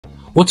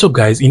What's up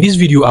guys, in this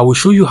video I will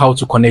show you how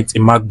to connect a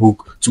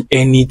MacBook to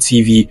any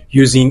TV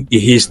using a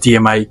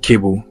HDMI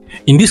cable.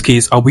 In this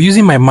case I'll be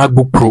using my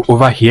MacBook Pro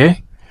over here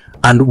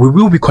and we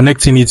will be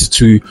connecting it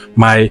to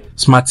my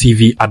smart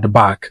TV at the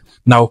back.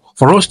 Now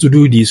for us to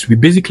do this we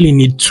basically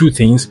need two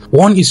things.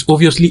 One is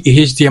obviously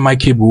a HDMI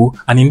cable,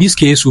 and in this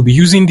case we'll be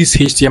using this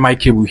HDMI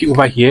cable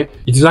over here.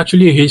 It is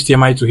actually a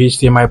HDMI to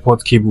HDMI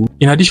port cable.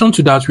 In addition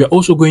to that, we are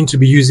also going to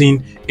be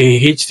using a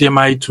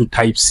HDMI to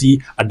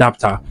Type-C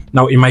adapter.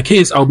 Now in my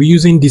case I'll be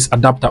using this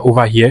adapter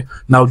over here.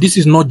 Now this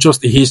is not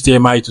just a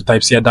HDMI to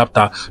Type-C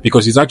adapter,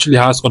 because it actually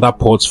has other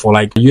ports for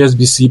like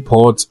USB-C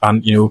ports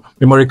and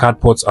memory card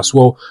ports as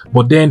well,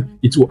 but then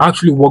it will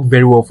actually work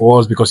very well for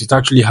us because it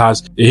actually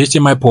has a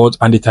HDMI port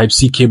and a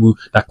Type-C cable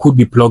that could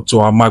be plugged to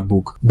our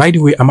MacBook. By the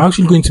way, I'm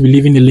actually going to be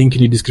leaving a link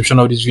in the description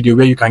of this video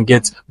where you can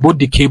get both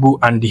the cable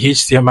and the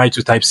HDMI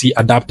to Type-C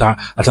adapter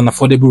at an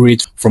affordable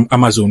rate from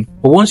Amazon.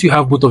 But once you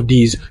have both of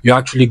these, you're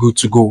actually good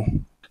to go.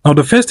 Now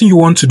the first thing you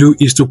want to do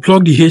is to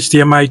plug the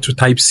HDMI to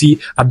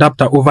Type-C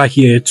adapter over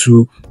here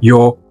to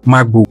your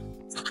MacBook.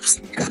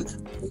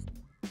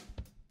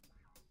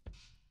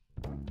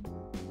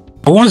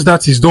 Once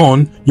that is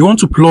done, you want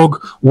to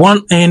plug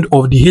one end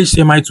of the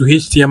HDMI to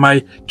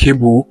HDMI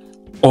cable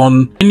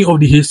on any of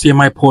the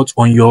HDMI ports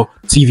on your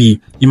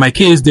TV. In my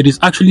case, there is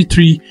actually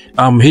three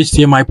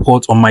HDMI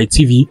ports on my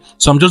TV,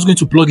 so I'm just going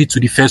to plug it to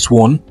the first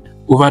one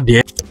over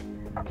there.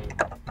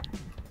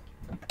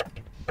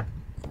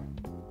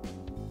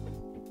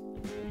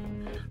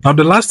 Now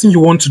the last thing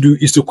you want to do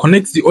is to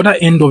connect the other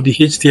end of the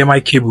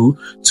HDMI cable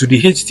to the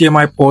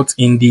HDMI port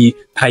in the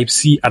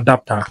Type-C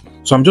adapter.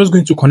 So I'm just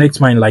going to connect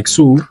mine like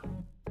so.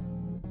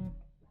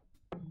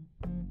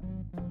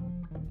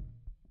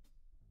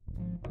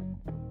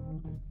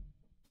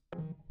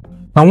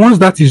 And once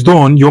that is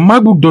done, your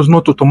MacBook does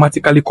not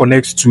automatically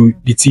connect to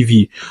the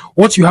TV.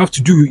 What you have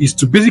to do is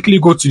to basically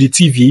go to the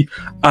TV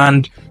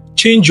and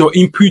change your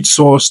input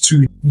source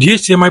to the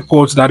HDMI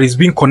port that is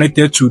being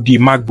connected to the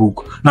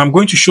MacBook. Now I'm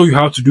going to show you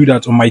how to do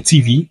that on my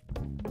TV.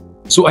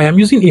 So I am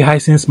using a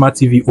Hisense Smart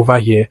TV over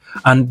here,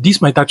 and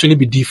this might actually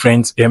be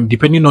different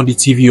depending on the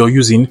TV you're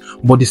using,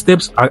 but the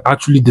steps are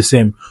actually the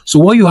same. So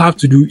what you have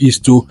to do is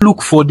to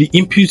look for the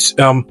input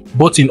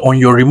button on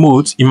your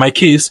remote. In my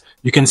case,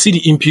 you can see the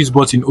input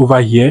button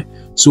over here.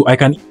 So I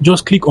can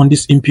just click on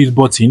this input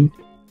button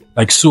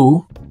like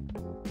so.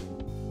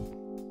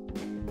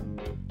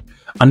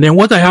 And then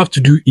what I have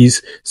to do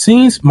is,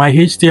 since my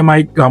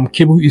HDMI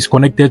cable is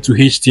connected to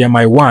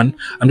HDMI 1,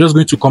 I'm just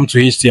going to come to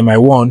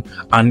HDMI 1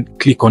 and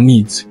click on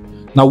it.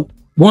 Now,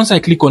 once I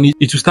click on it,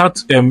 it will start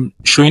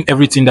showing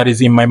everything that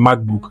is in my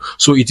MacBook.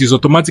 So it is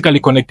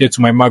automatically connected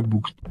to my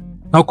MacBook.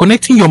 Now,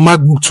 connecting your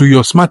MacBook to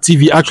your smart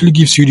TV actually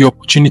gives you the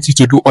opportunity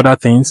to do other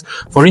things.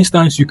 For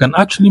instance, you can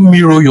actually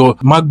mirror your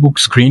MacBook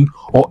screen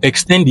or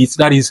extend it,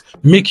 that is,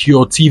 make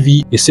your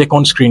TV a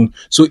second screen.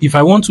 So if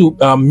I want to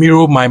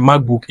mirror my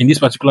MacBook, in this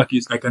particular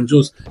case, I can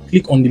just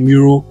click on the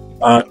mirror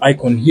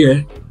icon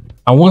here.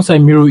 And once I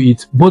mirror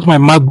it, both my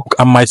MacBook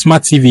and my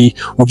smart TV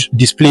will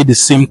display the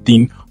same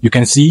thing. You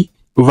can see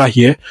over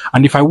here.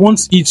 And if I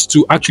want it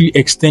to actually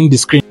extend the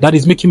screen, that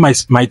is making my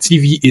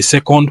TV a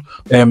second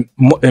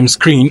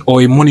screen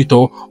or a monitor,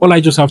 all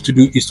I just have to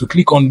do is to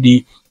click on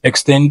the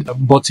extend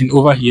button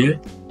over here.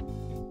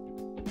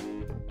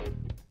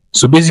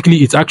 So basically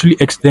it actually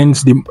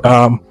extends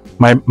the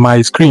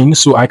my screen,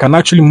 so I can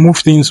actually move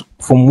things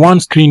from one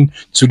screen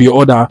to the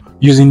other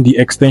using the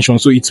extension.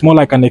 So it's more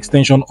like an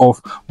extension of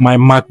my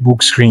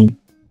MacBook screen.